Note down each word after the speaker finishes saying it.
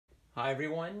Hi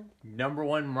everyone,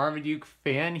 #1 Marmaduke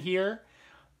fan here,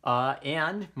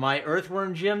 and my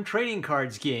Earthworm Jim trading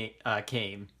cards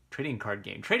came. Trading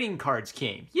cards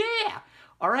came. Yeah!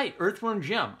 Alright, Earthworm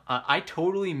Jim. I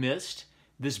totally missed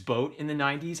this boat in the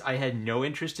 90s. I had no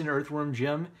interest in Earthworm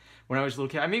Jim when I was a little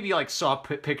kid. I maybe saw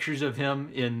pictures of him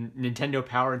in Nintendo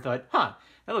Power and thought, huh,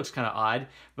 that looks kind of odd,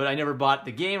 but I never bought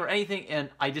the game or anything,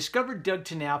 and I discovered Doug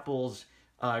TenNapel's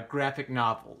graphic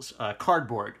novels.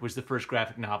 Cardboard was the first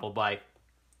graphic novel by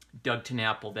Doug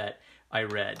TenNapel that I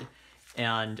read.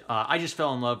 And I just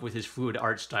fell in love with his fluid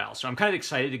art style. So I'm kind of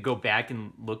excited to go back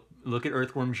and look at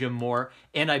Earthworm Jim more.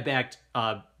 And I backed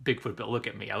Bigfoot Bill. Look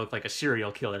at me. I look like a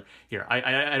serial killer here.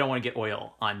 I don't want to get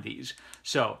oil on these.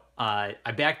 So I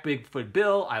backed Bigfoot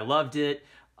Bill. I loved it.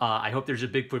 I hope there's a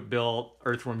Bigfoot Bill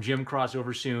Earthworm Jim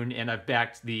crossover soon, and I've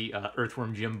backed the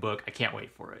Earthworm Jim book. I can't wait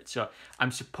for it. So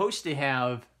I'm supposed to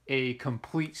have a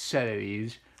complete set of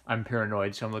these. I'm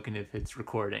paranoid, so I'm looking if it's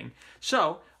recording.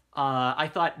 So I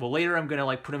thought, well, later I'm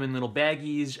gonna put them in little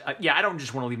baggies. Yeah, I don't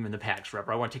just want to leave them in the packs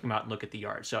forever. I want to take them out and look at the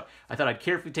art. So I thought I'd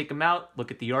carefully take them out,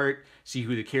 look at the art, see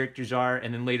who the characters are,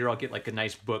 and then later I'll get a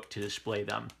nice book to display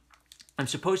them. I'm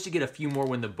supposed to get a few more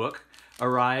when the book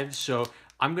arrives, so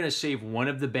I'm going to save one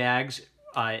of the bags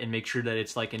and make sure that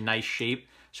it's in nice shape.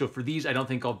 So for these, I don't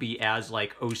think I'll be as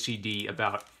OCD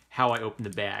about how I open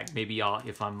the bag. Maybe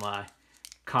if I'm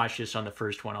cautious on the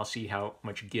first one, I'll see how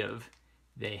much give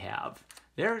they have.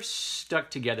 They're stuck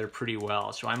together pretty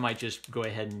well, so I might just go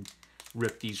ahead and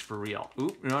rip these for real.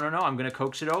 Oop, no, I'm going to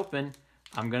coax it open.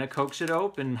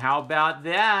 How about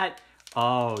that?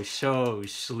 Oh, so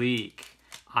sleek.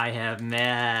 I have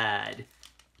mad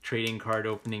trading card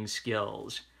opening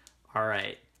skills. All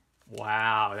right.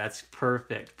 Wow, that's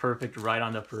perfect. Perfect right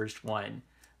on the first one.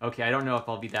 Okay, I don't know if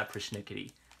I'll be that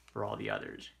persnickety for all the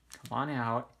others. Come on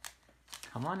out.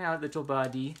 Come on out, little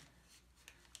buddy.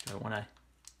 Do I want to...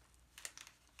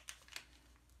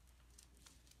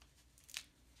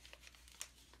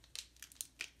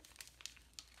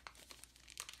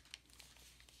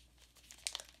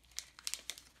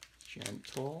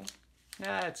 Gentle.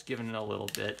 Yeah, it's giving it a little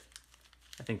bit.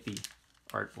 I think the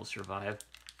art will survive.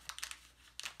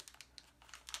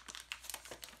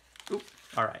 Oop,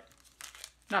 all right.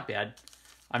 Not bad.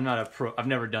 I'm not a pro. I've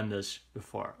never done this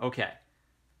before. Okay.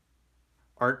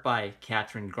 Art by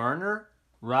Catherine Garner.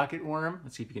 Rocketworm.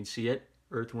 Let's see if you can see it.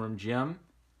 Earthworm Jim.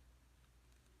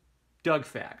 Doug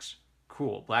Facts.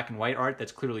 Cool. Black and white art.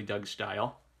 That's clearly Doug's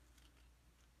style.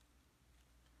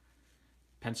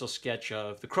 Pencil sketch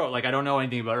of the crow. I don't know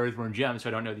anything about Earthworm Jim, so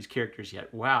I don't know these characters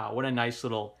yet. Wow, what a nice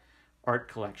little art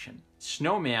collection.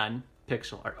 Snowman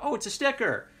pixel art. Oh, it's a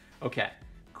sticker. Okay,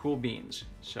 cool beans.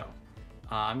 So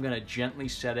I'm going to gently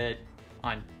set it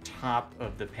on top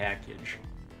of the package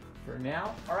for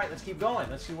now. All right, let's keep going.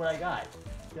 Let's see what I got.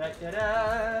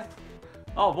 Da-da-da.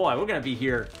 Oh boy, we're going to be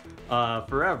here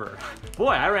forever.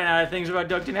 Boy, I ran out of things about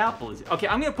Doug TenNapel. Okay,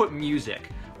 I'm going to put music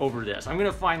over this. I'm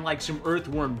gonna find some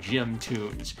Earthworm Jim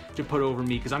tunes to put over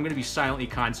me because I'm gonna be silently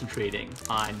concentrating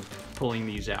on pulling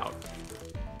these out.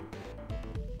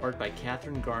 Art by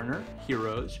Catherine Garner,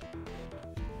 Heroes.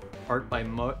 Art by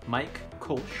Mike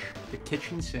Kolsch, The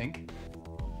Kitchen Sink.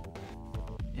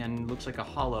 And looks like a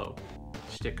hollow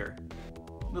sticker.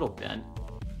 A little bent.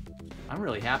 I'm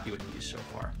really happy with these so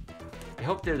far. I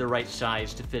hope they're the right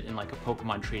size to fit in a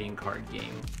Pokemon trading card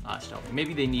game style.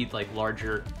 Maybe they need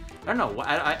larger. I don't know.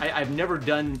 I've never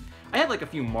done. I had a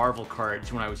few Marvel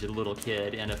cards when I was a little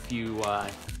kid, and a few,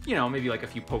 maybe a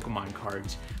few Pokemon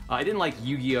cards. I didn't like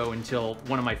Yu-Gi-Oh until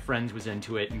one of my friends was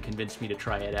into it and convinced me to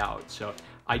try it out. So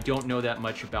I don't know that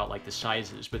much about the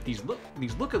sizes, but these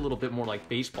look a little bit more like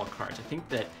baseball cards. I think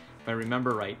that if I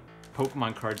remember right,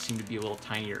 Pokemon cards seem to be a little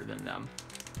tinier than them.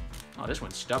 Oh, this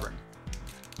one's stubborn.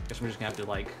 Guess we're just gonna have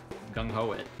to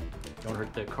gung-ho it. Don't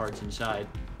hurt the cards inside.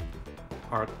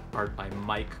 Art by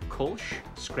Mike Kolsch.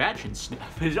 Scratch and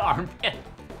sniff his armpit.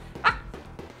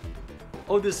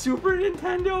 Oh, the Super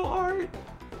Nintendo art.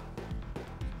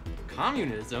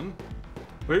 Communism.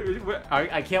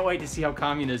 I can't wait to see how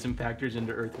communism factors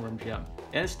into Earthworm Jim.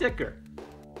 And a sticker.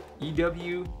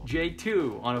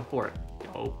 EWJ2 on a fork.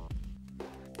 Oh.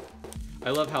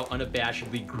 I love how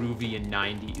unabashedly groovy and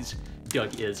 90s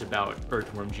Doug is about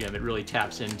Earthworm Jim. It really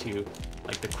taps into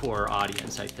the core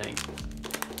audience, I think.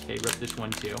 Okay, rip this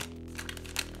one too.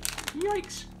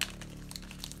 Yikes.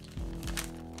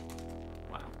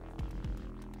 Wow.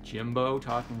 Jimbo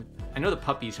talking with... I know the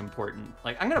puppy's important.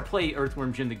 I'm gonna play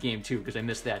Earthworm Jim the game too, because I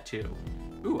missed that too.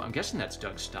 Ooh, I'm guessing that's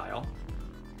Doug's style.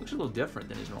 Looks a little different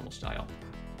than his normal style.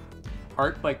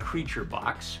 Art by Creature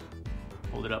Box.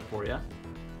 Hold it up for you.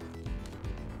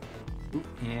 Ooh,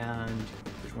 and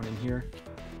there's one in here.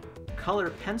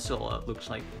 color pencil, it looks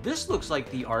like. This looks like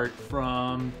the art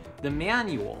from the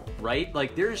manual, right?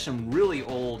 Like there's some really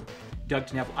old Doug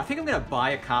TenNapel. I think I'm gonna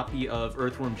buy a copy of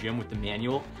Earthworm Jim with the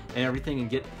manual and everything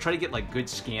and try to get like good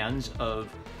scans of,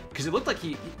 because it looked like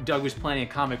Doug was planning a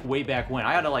comic way back when.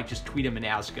 I ought to like just tweet him and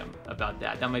ask him about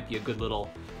that. That might be a good little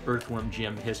Earthworm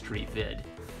Jim history vid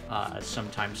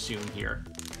sometime soon here.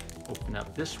 Open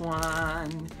up this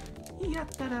one.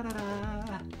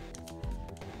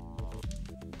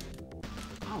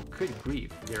 Oh, good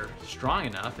grief. They're strong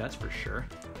enough, that's for sure.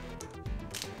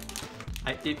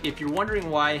 If you're wondering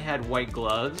why I had white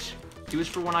gloves, it was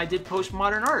for when I did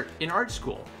postmodern art in art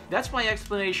school. That's my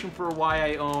explanation for why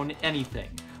I own anything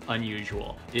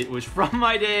unusual. It was from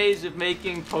my days of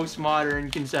making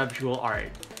postmodern conceptual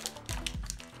art.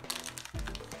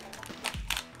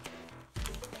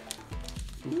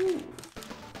 Ooh.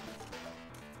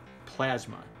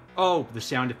 Plasma. Oh, the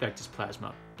sound effect is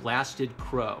plasma. Blasted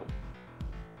Crow.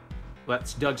 Well,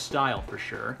 that's Doug's style for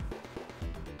sure.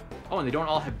 Oh, and they don't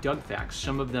all have Doug facts.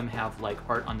 Some of them have like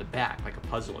art on the back, like a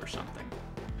puzzle or something.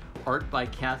 Art by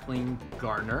Kathleen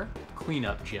Garner.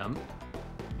 Cleanup Jim.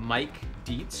 Mike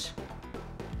Dietz.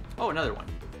 Oh, another one.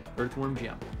 Earthworm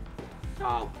Jim.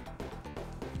 Oh.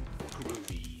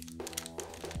 Groovy.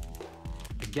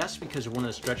 I guess because of one of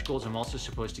the stretch goals, I'm also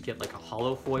supposed to get like a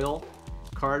hollow foil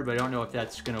card, but I don't know if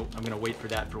that's I'm gonna wait for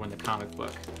that for when the comic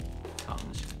book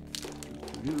comes.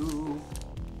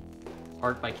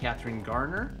 Art by Kathleen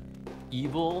Garner.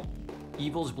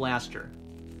 Evil's Blaster.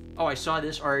 Oh, I saw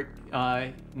this art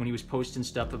when he was posting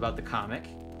stuff about the comic.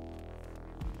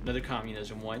 Another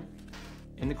communism one.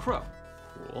 And the Crow.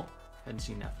 Cool. Hadn't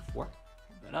seen that before.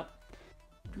 Hold that up.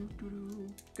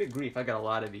 Good grief, I got a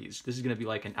lot of these. This is gonna be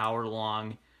like an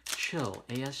hour-long chill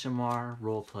ASMR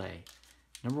roleplay.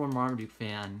 #1 Marmaduke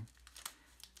fan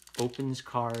opens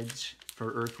cards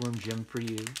for Earthworm Jim for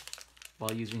you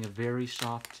while using a very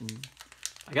soft and...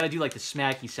 I gotta do like the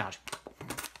smacky sound.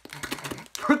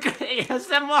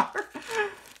 ASMR!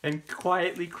 And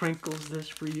quietly crinkles this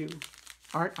for you.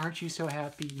 Aren't you so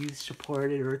happy you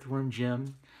supported Earthworm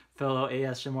Jim, fellow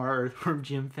ASMR Earthworm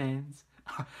Jim fans?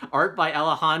 Art by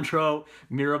Alejandro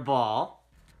Mirabal.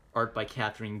 Art by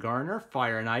Kathleen Garner.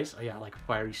 Fire and Ice. Oh yeah, like a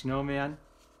fiery snowman.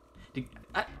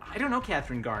 I don't know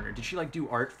Kathleen Garner. Did she like do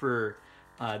art for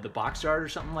the box art or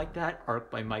something like that? Art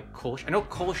by Mike Kolsch. I know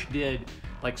Kolsch did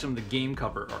like some of the game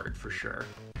cover art for sure.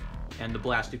 And the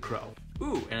Blasted Crow.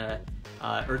 Ooh, and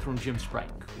a Earthworm Jim sprite.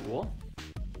 Cool.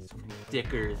 So many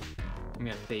stickers. I'm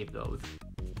gonna save those.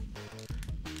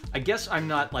 I guess I'm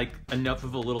not like enough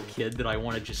of a little kid that I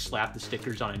want to just slap the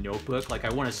stickers on a notebook. Like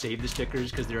I want to save the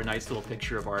stickers because they're a nice little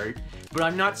picture of art. But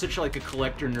I'm not such like a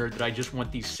collector nerd that I just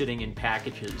want these sitting in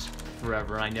packages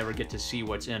forever and I never get to see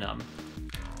what's in them.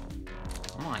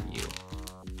 Come on, you.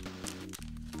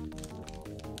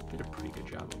 Did a pretty good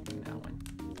job opening that one.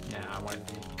 Yeah,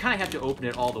 you kind of have to open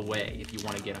it all the way if you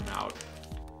want to get them out.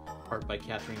 Art by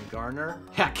Kathleen Garner.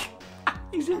 Heck!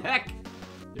 He's in Heck!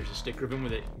 There's a sticker of him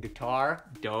with a guitar.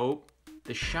 Dope.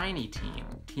 The Shiny Team.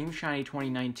 Team Shiny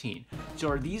 2019. So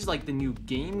are these like the new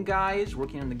game guys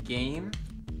working on the game?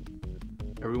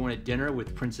 Everyone at dinner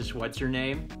with Princess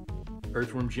What's-Her-Name.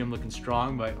 Earthworm Jim looking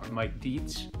strong by Mike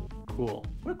Dietz. Cool.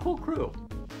 What a cool crew.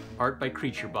 Art by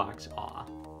Creature Box. Aw.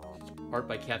 Art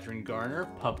by Kathleen Garner.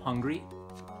 Pup Hungry.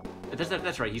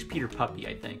 That's right, he's Peter Puppy,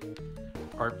 I think.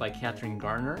 Art by Kathleen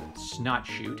Garner. Snot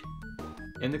Shoot.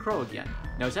 And the Crow again.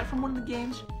 Now, is that from one of the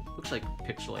games? Looks like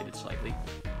pixelated slightly.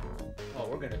 Oh,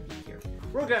 we're gonna be here.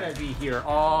 We're gonna be here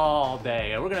all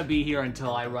day. We're gonna be here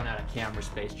until I run out of camera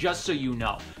space, just so you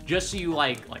know. Just so you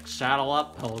like saddle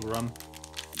up, Pilgrim.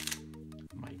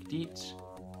 Mike Dietz.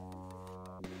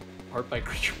 Art by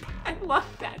Creature. I love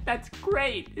that. That's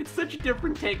great. It's such a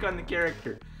different take on the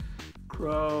character.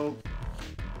 Crow.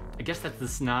 I guess that's the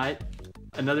Snot.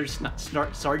 Another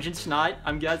Sergeant Snot,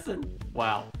 I'm guessing.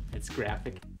 Wow. It's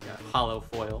graphic. Got hollow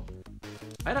foil.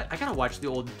 I gotta watch the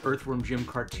old Earthworm Jim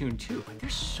cartoon too. Like,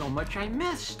 there's so much I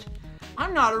missed.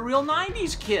 I'm not a real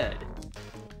 90s kid.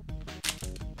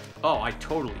 Oh, I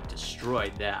totally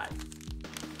destroyed that.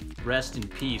 Rest in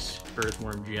peace,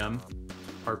 Earthworm Jim.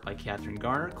 Art by Kathleen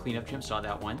Garner. Cleanup Jim, saw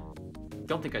that one.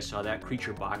 Don't think I saw that.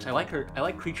 Creature Box. I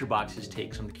like Creature Box's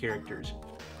takes on the characters.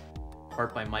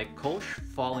 Art by Mike Kolsch.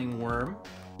 Falling Worm.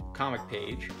 Comic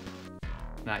page.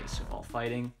 Nice, of all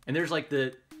fighting. And there's like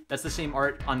that's the same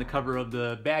art on the cover of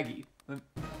the baggie.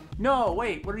 No,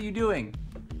 wait, what are you doing?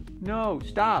 No,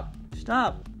 stop.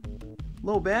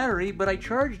 Low battery, but I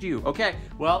charged you. Okay,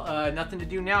 well, nothing to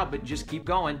do now, but just keep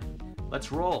going.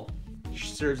 Let's roll.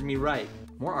 Serves me right.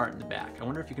 More art in the back. I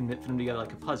wonder if you can fit them together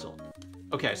like a puzzle.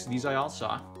 Okay, so these I all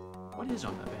saw. What is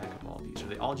on the back of all these? Are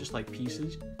they all just like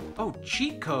pieces? Oh,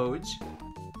 cheat codes.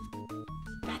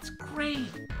 That's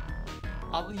great.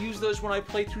 I'll use those when I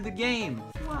play through the game.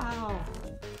 Wow.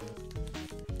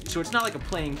 So it's not like a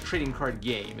playing trading card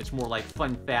game. It's more like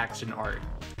fun facts and art.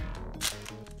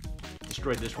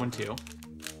 Destroyed this one too.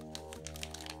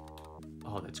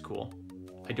 Oh, that's cool.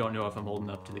 I don't know if I'm holding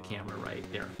up to the camera right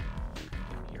there.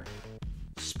 Down here.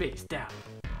 Space down.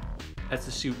 That's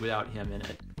the suit without him in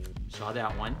it. Saw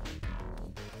that one.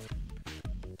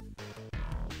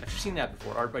 I've seen that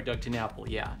before. Art by Doug TenNapel,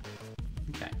 yeah.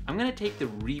 Okay, I'm gonna take the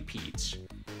repeats.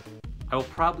 I will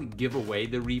probably give away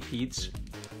the repeats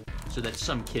so that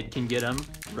some kid can get them,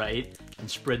 right? And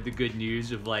spread the good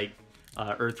news of like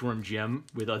Earthworm Jim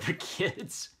with other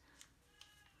kids.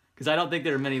 Because I don't think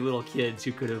there are many little kids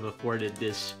who could have afforded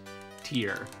this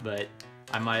tier, but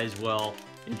I might as well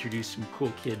introduce some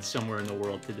cool kids somewhere in the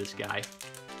world to this guy.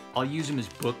 I'll use them as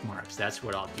bookmarks, that's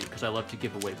what I'll do, because I love to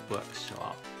give away books. So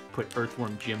I'll put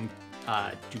Earthworm Jim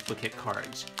duplicate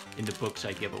cards in the books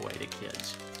I give away to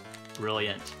kids.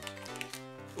 Brilliant.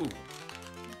 Ooh,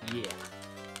 yeah.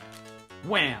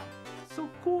 Wham! So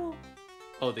cool.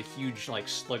 Oh, the huge, like,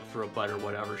 slug for a butt or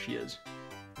whatever she is.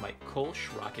 Mike Kolsch,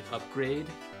 Rocket Upgrade.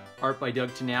 Art by Doug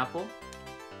TenNapel.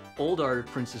 Old art of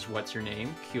Princess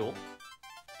What's-Her-Name. Cool.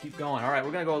 Keep going. All right,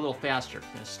 we're gonna go a little faster.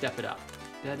 I'm gonna step it up.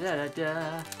 Da da da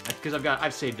da. Because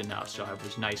I've saved enough, so I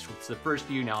was nice with the first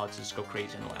few. Now let's just go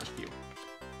crazy in the last few.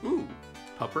 Ooh,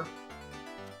 Pupper.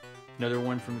 Another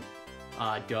one from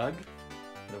Doug.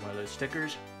 Another one of those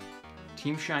stickers.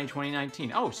 Team Shine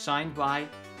 2019. Oh, signed by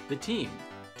the team.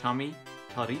 Tommy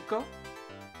Tarico,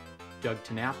 Doug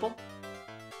TenNapel,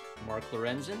 Mark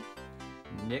Lorenzen,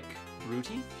 Nick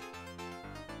Ruti,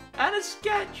 and a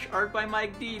sketch! Art by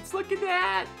Mike Dietz. Look at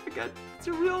that! It's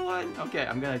a real one. Okay,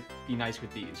 I'm gonna be nice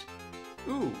with these.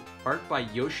 Ooh, art by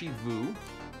Yoshi Vu.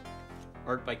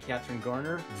 Art by Catherine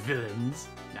Garner. Villains.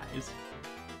 Nice.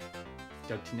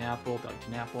 Doug TenNapel.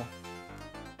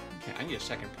 Okay, I need a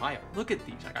second pile. Look at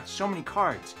these. I got so many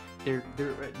cards. They're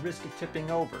at risk of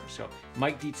tipping over. So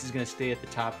Mike Dietz is going to stay at the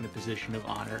top in a position of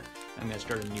honor. I'm going to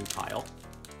start a new pile.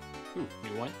 Ooh,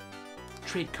 new one.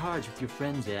 Trade cards with your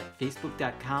friends at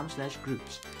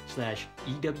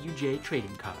facebook.com/groups/EWJ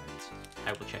Trading Cards.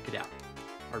 I will check it out.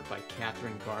 Art by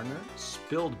Catherine Garner.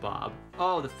 Spilled Bob.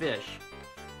 Oh, the fish.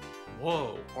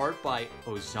 Whoa. Art by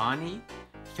Ozani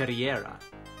Ferreira.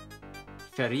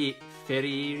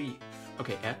 Ferreira.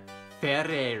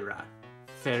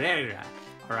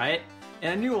 All right,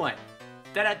 and a new one.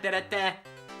 Da da da da da.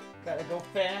 Gotta go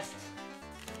fast.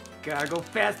 Gotta go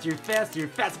faster.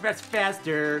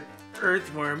 Faster.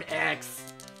 Earthworm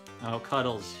X. Oh,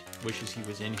 Cuddles wishes he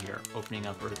was in here, opening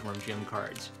up Earthworm Jim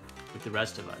cards with the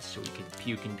rest of us, so we could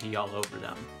puke and pee all over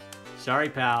them. Sorry,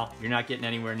 pal, you're not getting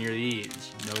anywhere near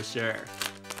these. No, sir.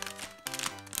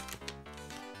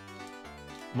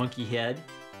 Monkey Head.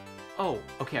 Oh,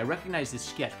 okay, I recognize this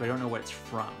sketch, but I don't know what it's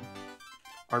from.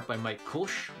 Art by Mike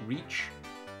Kolsch, Reach,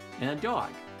 and a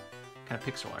dog. Kind of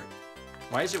pixel art.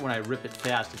 Why is it when I rip it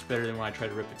fast, it's better than when I try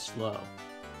to rip it slow?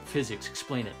 Physics,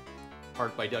 explain it.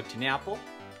 Art by Doug TenNapel,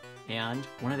 and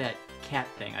one of that cat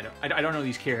thing. I don't know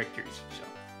these characters, so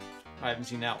I haven't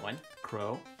seen that one.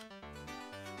 Crow.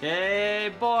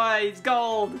 Hey, boy, it's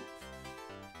gold!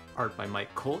 Art by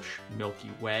Mike Kolsch,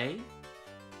 Milky Way.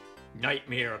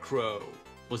 Nightmare Crow.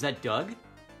 Was that Doug?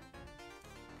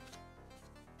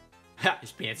 Ha!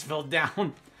 His pants fell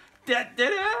down. Da, da,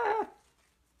 da.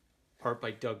 Art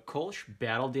by Doug Kolsch,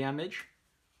 Battle Damage.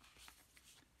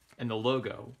 And the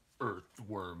logo,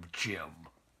 Earthworm Jim.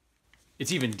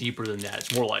 It's even deeper than that.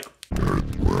 It's more like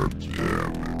Earthworm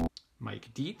Jim.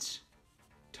 Mike Dietz,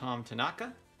 Tom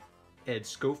Tanaka, Ed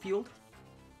Schofield.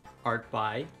 Art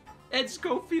by Ed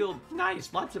Schofield.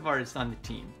 Nice. Lots of artists on the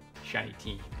team. Shiny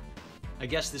team. I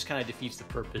guess this kind of defeats the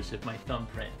purpose if my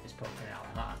thumbprint is poking out,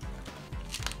 huh?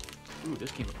 Ooh,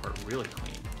 this came apart really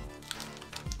clean.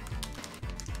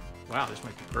 Wow, this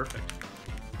might be perfect.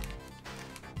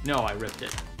 No, I ripped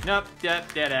it. Nope.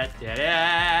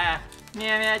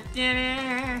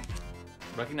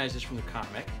 Recognize this from the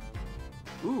comic.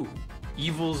 Ooh,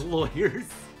 Evil's Lawyers.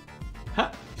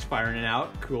 Ha, he's firing it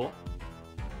out. Cool.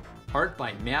 Art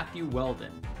by Matthew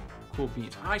Weldon. Cool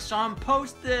beans. I saw him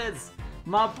post this.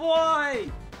 My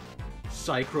boy!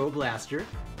 Psychro Blaster.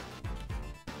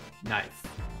 Nice.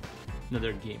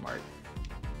 Another game art.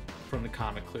 From the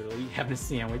comic, clearly. Having a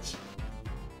sandwich.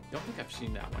 Don't think I've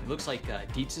seen that one. It looks like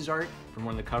Dietz's art from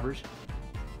one of the covers.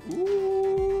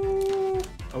 Ooh!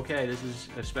 Okay, this is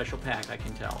a special pack, I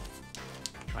can tell.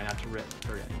 Try not to rip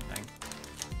or anything.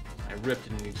 I ripped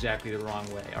it in exactly the wrong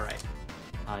way. Alright.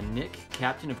 Nick,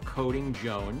 Captain of Coding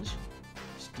Jones.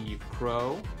 Steve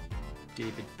Crow,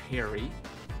 David Perry,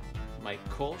 Mike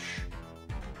Kolsch.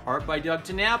 Art by Doug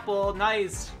TenNapel.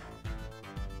 Nice.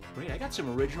 Great, I got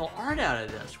some original art out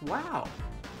of this. Wow.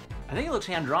 I think it looks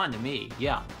hand-drawn to me.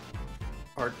 Yeah.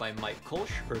 Art by Mike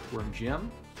Kolsch, Earthworm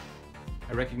Jim.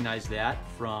 I recognize that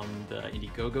from the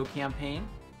Indiegogo campaign.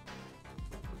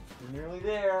 We're nearly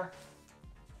there.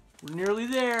 We're nearly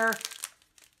there.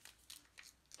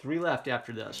 3 left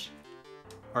after this.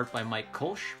 Art by Mike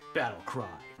Kolsch, Battle Cry.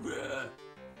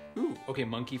 Ooh, okay,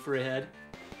 monkey for a head.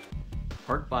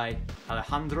 Art by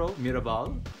Alejandro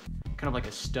Mirabal. Kind of like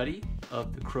a study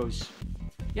of the crow's...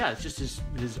 Yeah, it's just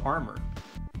his armor.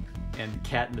 And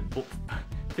cat in the bowl,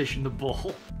 fish in the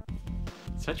bowl.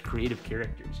 Such creative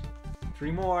characters.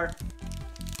 3 more.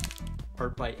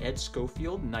 Art by Ed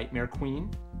Schofield, Nightmare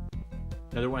Queen.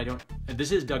 Another one I don't...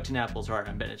 This is Doug TenNapel's art.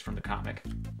 I bet it's from the comic.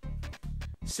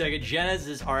 Sega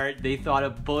Genesis art. They thought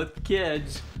of both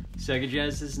kids. Sega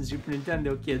Genesis and Super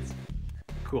Nintendo kids.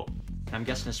 Cool. I'm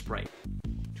guessing a sprite.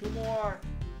 2 more.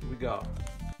 Here we go.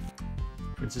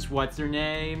 Princess What's Her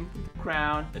Name?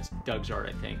 Crown. That's Doug's art,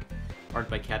 I think. Art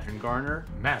by Catherine Garner.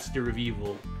 Master of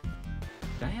Evil.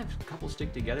 Did I have a couple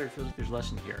stick together? It feels like there's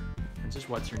less in here. Princess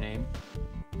What's Her Name?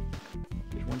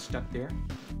 There's one stuck there.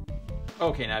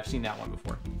 Okay, now I've seen that one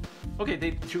before. Okay,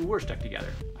 they 2 were stuck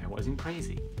together. I wasn't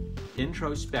crazy.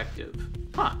 Introspective.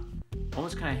 Huh.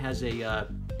 Almost kind of has a...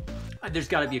 there's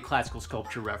got to be a classical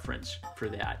sculpture reference for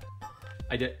that.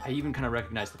 I even kind of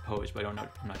recognize the pose, but I don't know.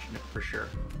 I'm not sure for sure.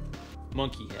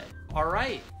 Monkey head. All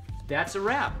right. That's a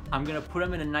wrap. I'm going to put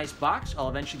them in a nice box. I'll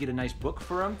eventually get a nice book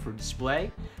for them for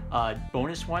display.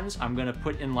 Bonus ones I'm going to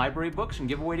put in library books and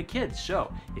give away to kids.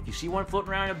 So if you see one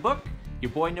floating around in a book,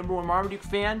 your boy #1 Marmaduke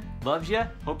fan loves you.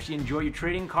 Hopes you enjoy your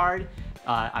trading card.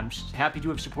 I'm happy to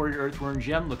have supported Earthworm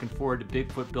Jim. Looking forward to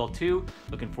Bigfoot Bill 2.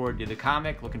 Looking forward to the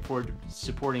comic. Looking forward to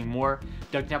supporting more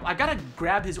Doug TenNapel. I gotta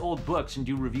grab his old books and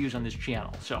do reviews on this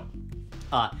channel. So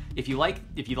if you like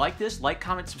this, like,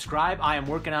 comment, subscribe. I am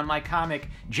working on my comic,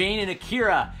 Jane and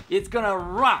Akira. It's gonna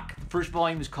rock. The first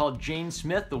volume is called Jane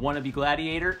Smith, the Wannabe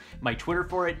Gladiator. My Twitter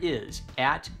for it is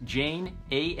 @Jane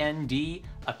A-N-D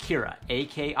Akira,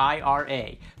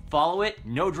 A-K-I-R-A. Follow it.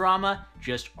 No drama,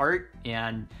 just art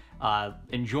and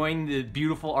enjoying the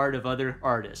beautiful art of other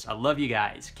artists. I love you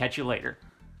guys. Catch you later.